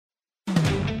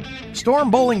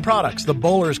Storm Bowling Products, the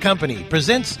Bowlers Company,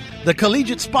 presents the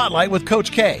Collegiate Spotlight with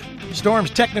Coach K. Storm's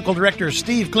technical director,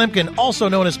 Steve Klimkin, also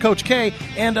known as Coach K,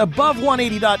 and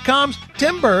Above180.com's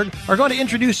Tim Berg are going to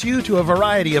introduce you to a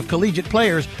variety of collegiate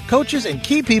players, coaches, and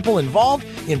key people involved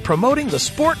in promoting the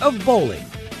sport of bowling.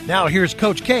 Now here's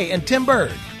Coach K and Tim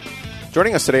Berg.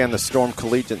 Joining us today on the Storm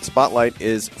Collegiate Spotlight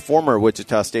is former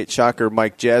Wichita State Shocker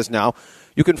Mike Jasnau.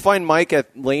 You can find Mike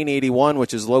at Lane 81,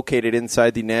 which is located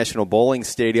inside the National Bowling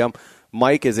Stadium.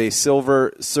 Mike is a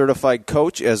silver certified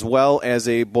coach as well as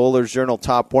a Bowler's Journal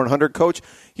Top 100 coach.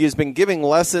 He has been giving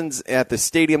lessons at the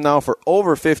stadium now for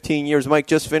over 15 years. Mike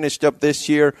just finished up this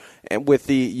year with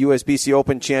the USBC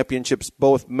Open Championships,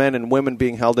 both men and women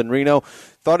being held in Reno.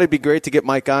 Thought it'd be great to get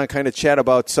Mike on, kind of chat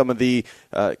about some of the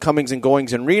comings and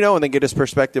goings in Reno and then get his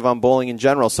perspective on bowling in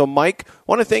general. So, Mike, I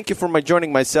want to thank you for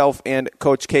joining myself and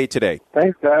Coach K today.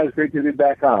 Thanks, guys. Great to be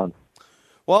back on.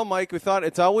 Well, Mike, we thought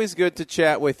it's always good to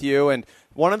chat with you, and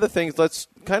one of the things, let's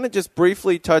kind of just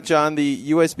briefly touch on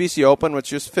the USBC Open, which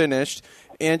just finished,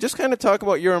 and just kind of talk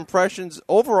about your impressions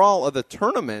overall of the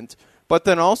tournament, but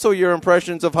then also your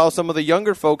impressions of how some of the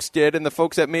younger folks did and the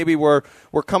folks that maybe were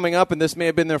coming up, and this may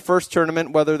have been their first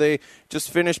tournament, whether they just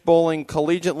finished bowling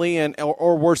collegiately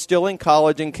or were still in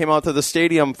college and came out to the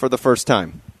stadium for the first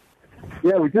time.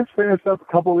 Yeah, we just finished up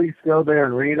a couple weeks ago there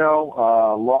in Reno.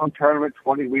 Long tournament,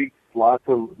 20 weeks. Lots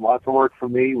of work for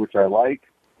me, which I like.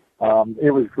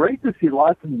 It was great to see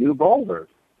lots of new bowlers,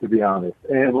 to be honest,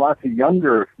 and lots of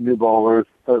younger new bowlers.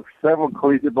 Several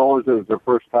collegiate bowlers, it was their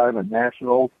first time at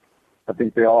nationals. I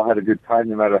think they all had a good time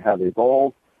no matter how they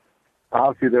bowled.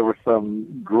 Obviously, there were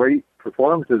some great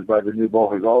performances by the new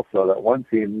bowlers also. That one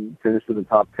team finished in the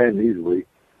top 10 easily.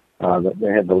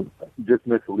 They had to just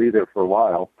miss the leader for a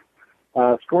while.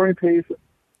 Scoring pace,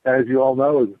 as you all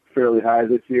know, is fairly high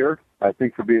this year. I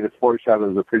think for being a sports shot, it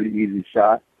was a pretty easy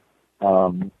shot.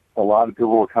 A lot of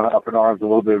people were kind of up in arms a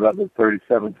little bit about the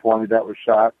 37-20 that was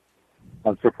shot.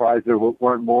 I'm surprised there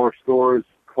weren't more scores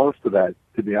close to that,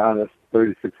 to be honest,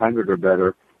 3,600 or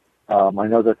better. I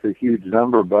know that's a huge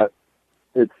number, but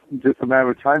it's just a matter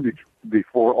of time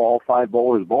before all five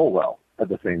bowlers bowl well at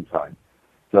the same time.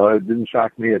 So it didn't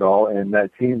shock me at all. And that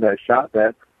team that shot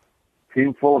that,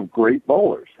 team full of great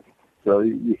bowlers. So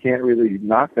you can't really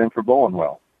knock them for bowling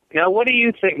well. Now, what do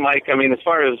you think, Mike? I mean, as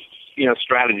far as,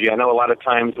 strategy, I know a lot of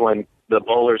times when the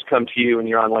bowlers come to you and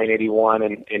you're on Lane 81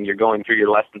 and you're going through your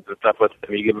lessons and stuff with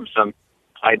them, you give them some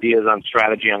ideas on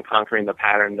strategy on conquering the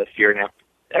pattern this year. Now,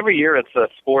 every year it's a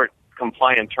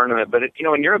sport-compliant tournament, but,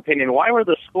 in your opinion, why were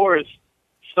the scores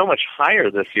so much higher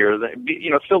this year?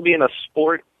 Still being a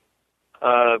sport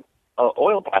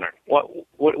oil pattern.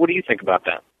 What do you think about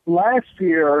that? Last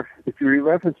year, if you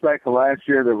reference back to last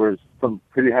year, there was some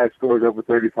pretty high scores over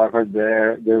 3,500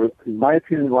 there. In my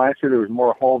opinion, last year there was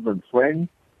more hold than swing.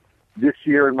 This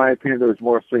year, in my opinion, there was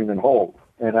more swing than hold.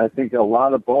 And I think a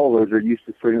lot of bowlers are used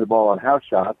to swinging the ball on house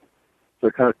shots, so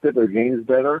it kind of fit their games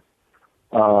better.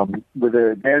 With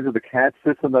the advantage of the catch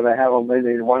system that I have on Lane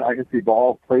 81, I can see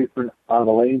ball placement on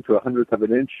the lane to 100th of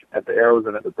an inch at the arrows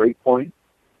and at the break point.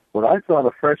 What I saw in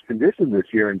a fresh condition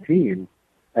this year in team,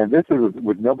 and this is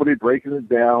with nobody breaking it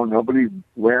down, nobody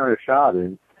wearing a shot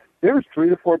in, there was 3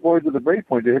 to 4 boards at the break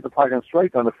point to hit the puck on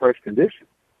strike on the fresh condition.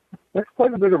 That's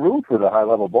quite a bit of room for the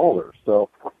high-level bowlers. So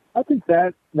I think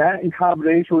that in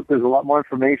combination with there's a lot more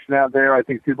information out there, I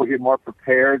think people get more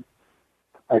prepared.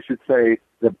 I should say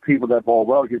the people that bowl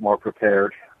well get more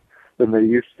prepared than they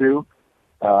used to.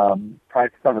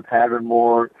 Practice on the pattern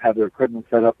more, have their equipment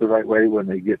set up the right way when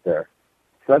they get there.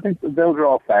 So I think those are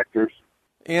all factors.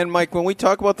 And, Mike, when we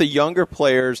talk about the younger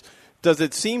players, does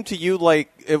it seem to you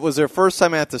like it was their first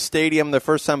time at the stadium, their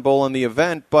first time bowling the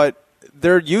event, but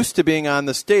they're used to being on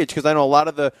the stage? Because I know a lot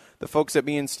of the folks that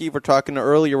me and Steve were talking to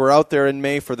earlier were out there in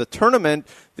May for the tournament,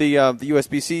 the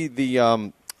USBC,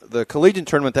 the collegiate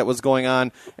tournament that was going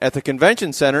on at the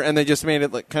convention center, and they just made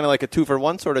it kind of like a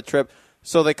 2-for-1 sort of trip.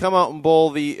 So they come out and bowl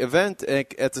the event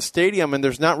at the stadium, and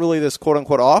there's not really this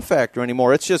quote-unquote off factor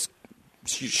anymore. It's just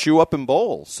shoe up and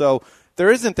bowl. So there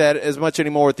isn't that as much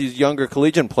anymore with these younger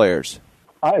collegiate players.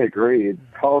 I agree,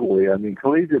 totally. I mean,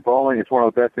 collegiate bowling is one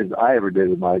of the best things I ever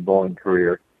did in my bowling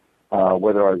career,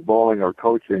 whether I was bowling or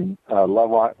coaching.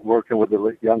 Love working with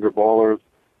the younger bowlers.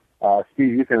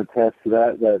 Steve, you can attest to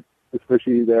that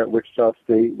especially there at Wichita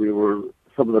State, we were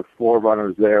some of the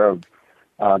forerunners there of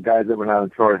guys that went out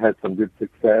on tour and had some good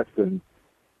success. And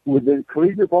with the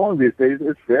collegiate bowling these days,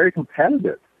 it's very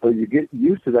competitive. So you get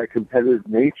used to that competitive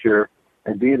nature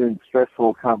and being in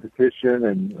stressful competition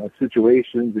and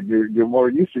situations, and you're more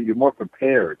used to it, you're more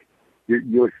prepared.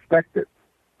 You expect it.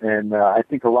 And I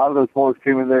think a lot of those bowlers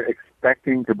came in there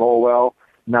expecting to bowl well.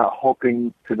 not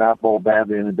hoping to not bowl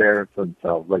badly and embarrass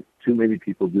themselves. Like too many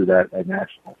people do that at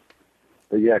nationals.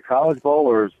 But yeah, college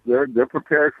bowlers, they're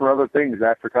prepared for other things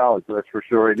after college, that's for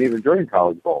sure, and even during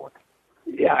college bowling.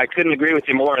 Yeah, I couldn't agree with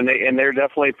you more, and they're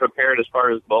definitely prepared as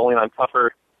far as bowling on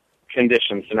tougher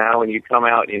conditions. So now when you come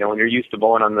out, when you're used to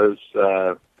bowling on those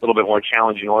little bit more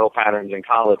challenging oil patterns in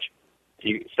college,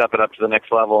 you step it up to the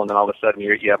next level, and then all of a sudden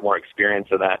you have more experience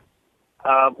of that.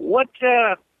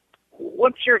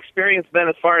 What's your experience been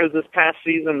as far as this past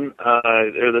season,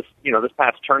 or this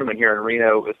past tournament here in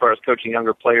Reno, as far as coaching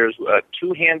younger players?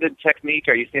 Two-handed technique,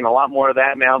 are you seeing a lot more of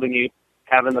that now than you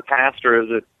have in the past, or is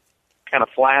it kind of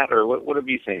flat, or what have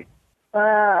you seen?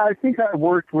 I think I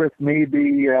worked with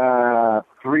maybe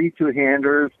 3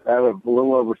 two-handers out of a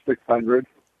little over 600,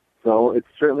 so it's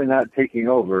certainly not taking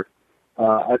over.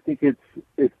 I think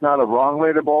it's not a wrong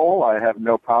way to bowl. I have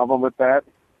no problem with that.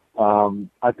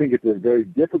 I think it's a very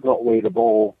difficult way to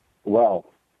bowl well.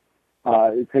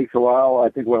 It takes a while. I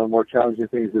think one of the more challenging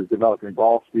things is developing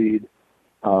ball speed.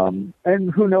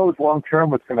 And who knows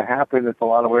long-term what's going to happen. It's a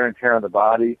lot of wear and tear on the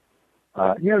body.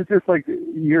 It's just like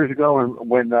years ago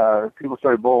when people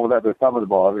started bowling without their thumb on the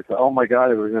ball. They said, oh, my God,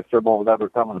 we're going to start bowling without their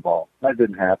thumb on the ball. That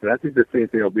didn't happen. I think the same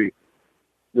thing will be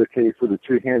the case with the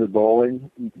two-handed bowling.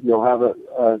 You'll have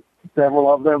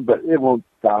several of them, but it won't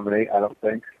dominate, I don't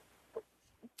think.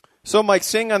 So, Mike,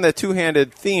 staying on the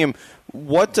two-handed theme,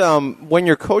 what when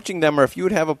you're coaching them, or if you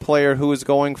would have a player who is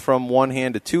going from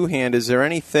one-hand to two-hand, is there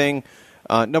anything,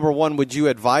 number one, would you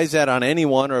advise that on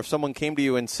anyone, or if someone came to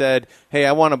you and said, hey,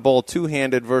 I want to bowl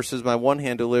two-handed versus my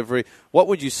one-hand delivery, what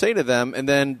would you say to them? And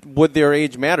then would their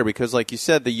age matter? Because, like you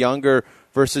said, the younger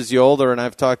versus the older, and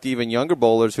I've talked to even younger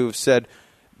bowlers who have said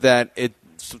that it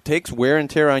takes wear and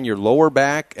tear on your lower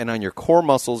back and on your core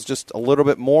muscles just a little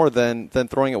bit more than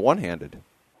throwing it one-handed.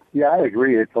 Yeah, I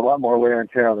agree. It's a lot more wear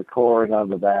and tear on the core and on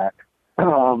the back.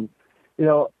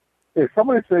 If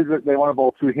somebody says that they want to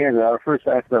bowl two-handed, I would first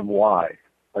ask them why.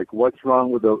 Like, what's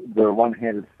wrong with the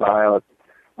one-handed style?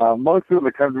 Most people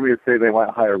that come to me and say they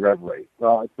want higher rev rate.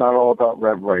 Well, it's not all about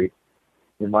rev rate,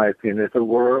 in my opinion. If it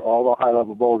were, all the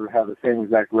high-level bowlers would have the same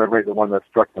exact rev rate, the one that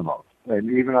struck the most.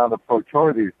 And even on the Pro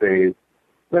Tour these days,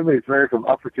 rev rates vary from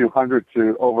upper 200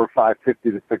 to over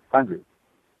 550 to 600.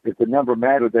 If the number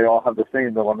mattered, they all have the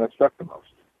same, the one that struck the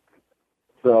most.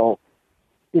 So,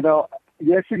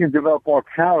 yes, you can develop more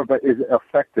power, but is it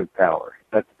effective power?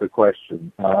 That's the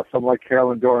question. Someone like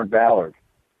Carolyn Doran-Ballard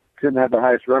couldn't have the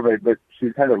highest rev rate, but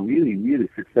she's had a really, really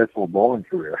successful bowling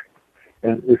career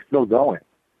and is still going.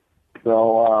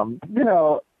 So,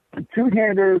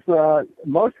 two-handers,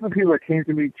 most of the people that came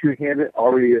to me two-handed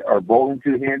already are bowling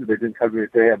two-handed. They didn't come to me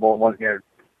and say, I bowl one-handed.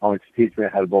 I want you to teach me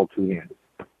how to bowl two-handed.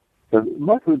 So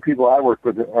most of the people I work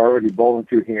with are already bowling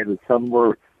two-handed. Some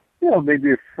were,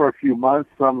 maybe for a few months,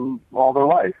 some all their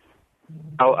life.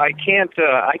 Oh, I can't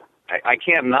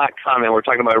not comment. We're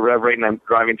talking about rev rate, and I'm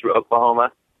driving through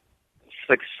Oklahoma.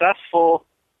 Successful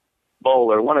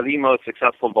bowler, one of the most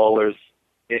successful bowlers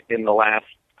in the last,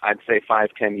 I'd say,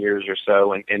 5-10 years or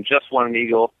so, and just won an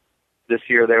Eagle this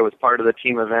year. There was part of the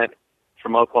team event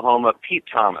from Oklahoma, Pete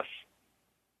Thomas.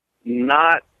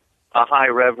 Not a high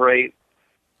rev rate.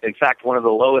 In fact, one of the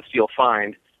lowest you'll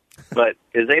find, but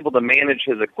is able to manage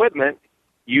his equipment,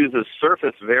 uses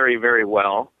surface very, very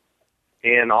well,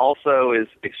 and also is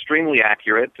extremely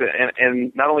accurate.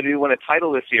 And not only did he win a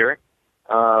title this year,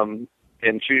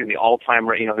 in shooting the all-time,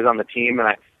 he's on the team,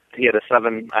 and he had a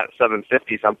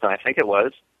 750 something, I think it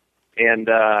was, and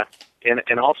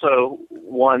also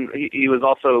won. He was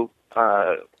also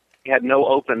he had no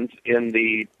opens in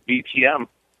the BTM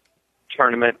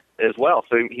tournament as well.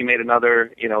 So he made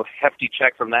another, hefty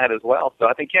check from that as well. So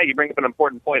I think, you bring up an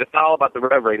important point. It's not all about the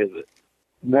rev rate, is it?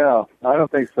 No, I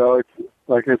don't think so. It's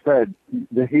like I said,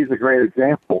 he's a great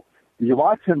example. You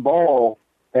watch him bowl,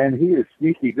 and he is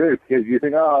sneaky good because you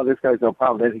think, oh, this guy's no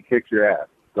problem. Then he kicks your ass.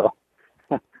 So,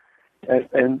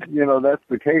 and that's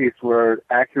the case where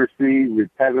accuracy,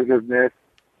 repetitiveness,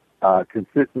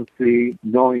 consistency,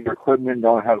 knowing your equipment,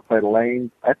 knowing how to play the lane,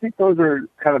 I think those are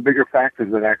kind of bigger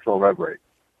factors than actual rev rate.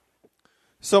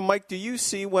 So, Mike, do you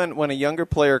see when a younger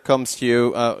player comes to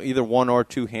you, either one or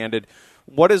two-handed,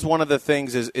 what is one of the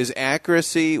things, is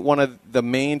accuracy one of the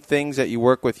main things that you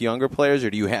work with younger players,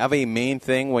 or do you have a main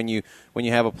thing when you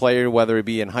have a player, whether it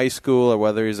be in high school or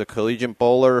whether he's a collegiate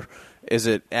bowler? Is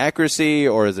it accuracy,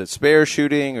 or is it spare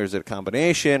shooting, or is it a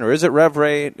combination, or is it rev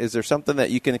rate? Is there something that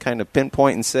you can kind of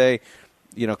pinpoint and say,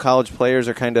 college players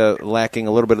are kind of lacking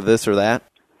a little bit of this or that?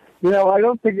 I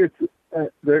don't think it's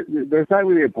there's not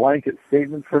really a blanket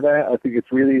statement for that. I think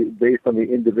it's really based on the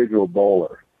individual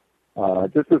bowler.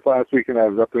 Just this last weekend, I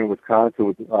was up in Wisconsin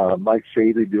with Mike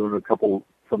Shadley doing a couple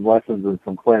some lessons and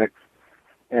some clinics.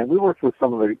 And we worked with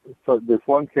this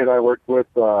one kid I worked with,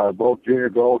 both junior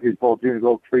gold. He's both junior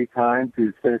gold 3 times.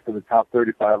 He's finished in the top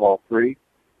 35 all 3,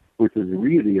 which is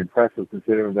really impressive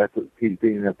considering that he's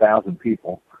beating 1,000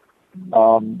 people.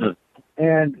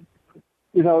 And,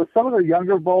 some of the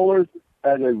younger bowlers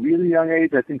at a really young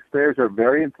age, I think spares are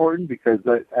very important because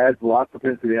that adds lots of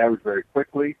into the average very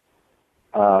quickly.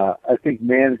 I think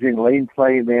managing lane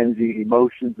play, managing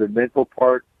emotions and mental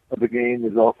part of the game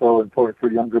is also important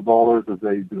for younger bowlers as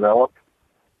they develop.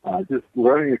 Just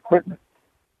learning equipment.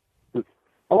 Just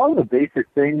a lot of the basic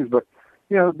things, but,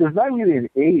 there's not really an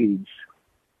age.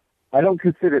 I don't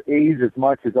consider age as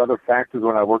much as other factors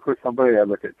when I work with somebody. I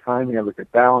look at timing, I look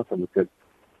at balance, I look at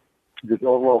just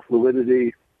overall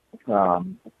fluidity, the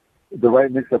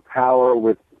right mix of power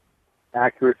with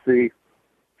accuracy.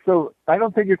 So I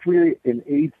don't think it's really an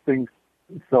age thing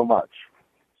so much.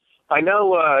 I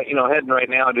know, heading right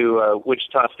now to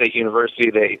Wichita State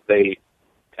University, they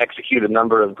execute a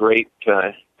number of great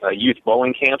youth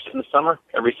bowling camps in the summer.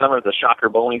 Every summer, the Shocker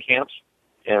bowling camps,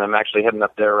 and I'm actually heading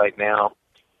up there right now.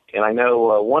 And I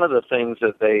know one of the things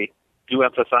that they do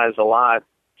emphasize a lot,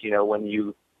 when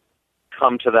you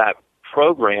come to that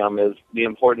program is the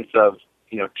importance of,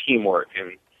 teamwork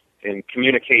and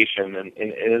communication. And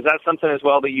is that something as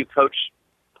well that you coach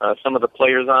some of the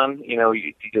players on?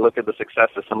 You look at the success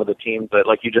of some of the teams, but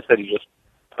like you just said, you just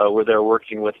were there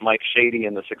working with Mike Shady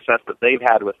and the success that they've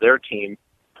had with their team.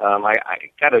 I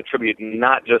got to attribute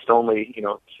not just only,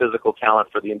 physical talent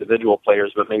for the individual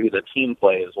players, but maybe the team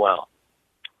play as well.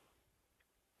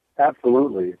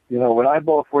 Absolutely. When I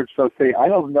bowled for Wichita State, I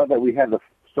don't know that we had the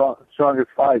strongest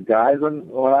 5 guys when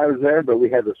I was there, but we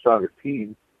had the strongest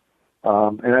team.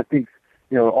 And I think,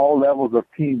 all levels of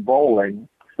team bowling,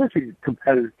 especially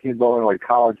competitive team bowling like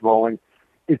college bowling,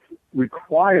 it's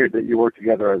required that you work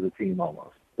together as a team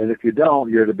almost. And if you don't,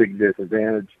 you're at a big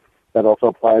disadvantage. That also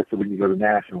applies to when you go to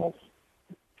nationals.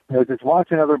 Just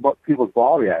watching other people's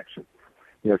ball reaction,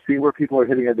 seeing where people are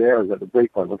hitting at the arrows at the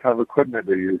break point, what kind of equipment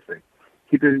they're using.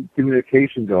 Keeping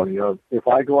communication going. If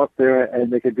I go up there and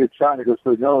make a good shot and it goes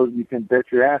to the nose, you can bet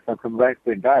your ass I'm coming back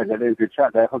saying, guys, that is a good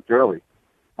shot. That hooked early.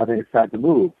 I think it's time to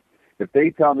move. If they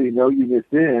tell me, no, you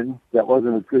missed in, that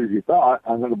wasn't as good as you thought,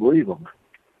 I'm going to believe them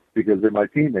because they're my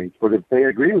teammates. But if they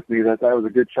agree with me that was a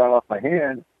good shot off my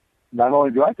hand, not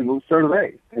only do I have to move, so do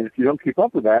they. And if you don't keep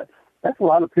up with that, that's a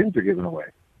lot of pins you're giving away.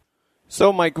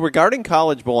 So, Mike, regarding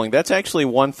college bowling, that's actually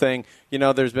one thing.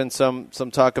 There's been some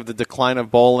talk of the decline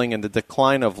of bowling and the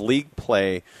decline of league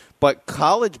play. But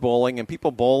college bowling and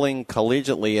people bowling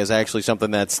collegiately is actually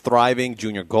something that's thriving.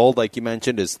 Junior Gold, like you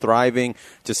mentioned, is thriving.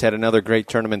 Just had another great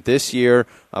tournament this year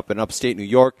up in upstate New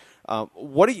York.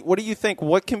 What do you think?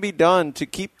 What can be done to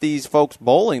keep these folks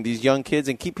bowling, these young kids,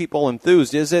 and keep people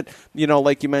enthused? Is it,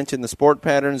 like you mentioned, the sport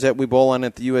patterns that we bowl on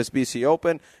at the USBC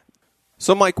Open?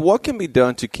 So, Mike, what can be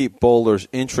done to keep bowlers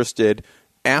interested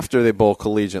after they bowl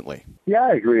collegiately? Yeah,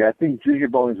 I agree. I think junior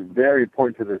bowling is very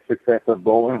important to the success of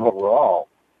bowling overall.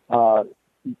 The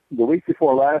week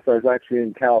before last, I was actually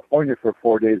in California for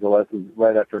 4 days of lessons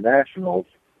right after Nationals,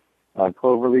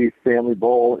 Cloverleaf Family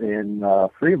Bowl in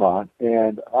Fremont.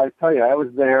 And I tell you, I was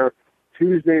there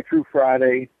Tuesday through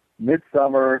Friday,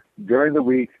 midsummer, during the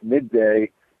week,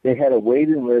 midday. They had a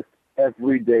waiting list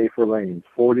every day for lanes,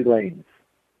 40 lanes,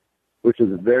 which is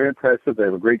very impressive. They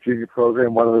have a great junior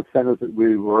program. One of the centers that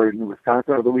we were in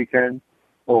Wisconsin over the weekend,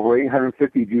 over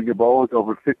 850 junior bowlers,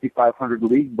 over 5,500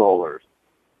 league bowlers.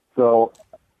 So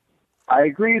I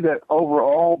agree that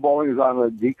overall bowling is on a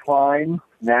decline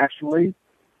nationally,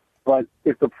 but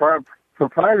if the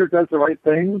proprietor does the right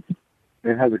things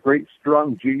and has a great,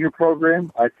 strong junior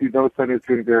program, I see those centers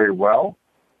doing very well.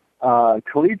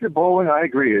 Collegiate bowling, I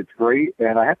agree, it's great,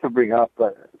 and I have to bring up,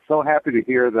 so happy to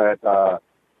hear that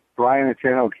Brian and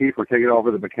Shannon O'Keefe are taking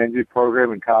over the McKendree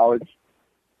program in college,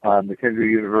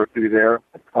 McKendree University there.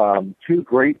 2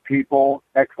 great people,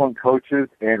 excellent coaches,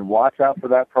 and watch out for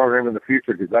that program in the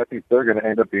future because I think they're going to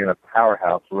end up being a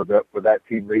powerhouse with that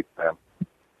team leads them.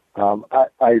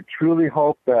 I truly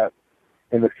hope that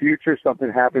in the future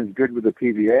something happens good with the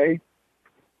PBA.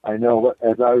 I know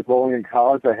as I was bowling in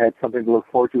college, I had something to look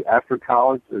forward to after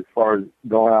college as far as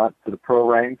going out to the pro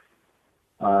ranks.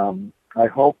 I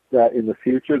hope that in the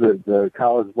future the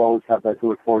college bowlers have that to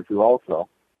look forward to also.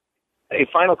 A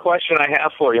final question I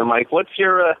have for you, Mike. What's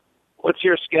your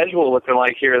schedule looking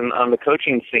like here on the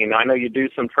coaching scene? I know you do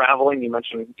some traveling. You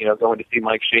mentioned going to see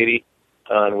Mike Shady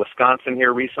in Wisconsin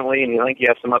here recently, and you think you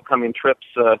have some upcoming trips,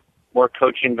 more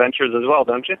coaching ventures as well,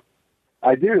 don't you?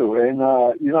 I do, and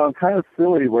I'm kind of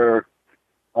silly where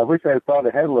I wish I had thought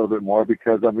ahead a little bit more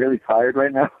because I'm really tired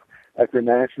right now. after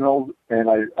nationals, and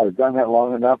I've done that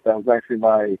long enough. That was actually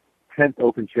my 10th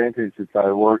Open Championships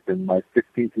I worked in, my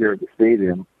 16th year at the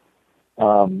stadium.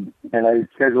 And I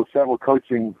scheduled several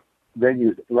coaching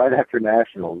venues right after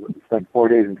nationals. I spent 4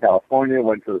 days in California,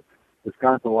 went to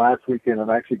Wisconsin last weekend,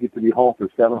 and I actually get to be home for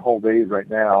 7 whole days right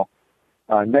now.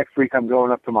 Next week I'm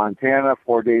going up to Montana,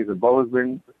 4 days in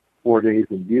Bozeman, 4 days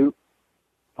in Butte,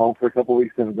 home for a couple of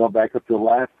weeks, and going back up to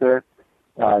Alaska,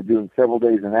 doing several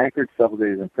days in Anchorage, several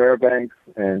days in Fairbanks,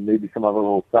 and maybe some other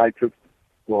little side trips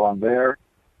while I'm there.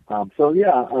 So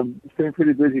yeah, I'm staying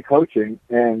pretty busy coaching.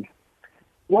 And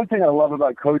one thing I love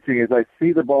about coaching is I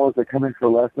see the bowlers that come in for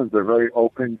lessons. They're very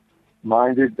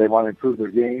open-minded. They want to improve their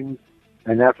games.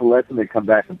 And after lesson, they come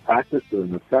back and practice. They're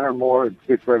in the center more. It's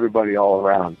good for everybody all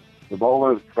around. The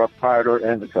bowler, the proprietor,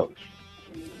 and the coach.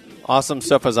 Awesome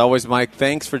stuff as always, Mike.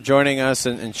 Thanks for joining us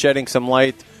and shedding some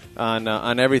light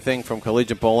on everything from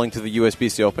collegiate bowling to the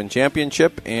USBC Open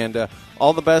Championship. And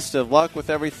all the best of luck with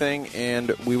everything.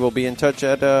 And we will be in touch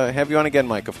at have you on again,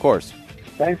 Mike, of course.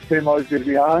 Thanks, Tim. Always good to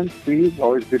be on. Steve,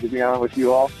 always good to be on with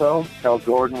you also. Tell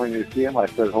Jordan when you see him I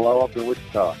said hello up in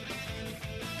Wichita.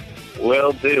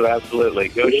 Will do, absolutely.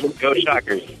 Go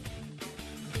Shockers.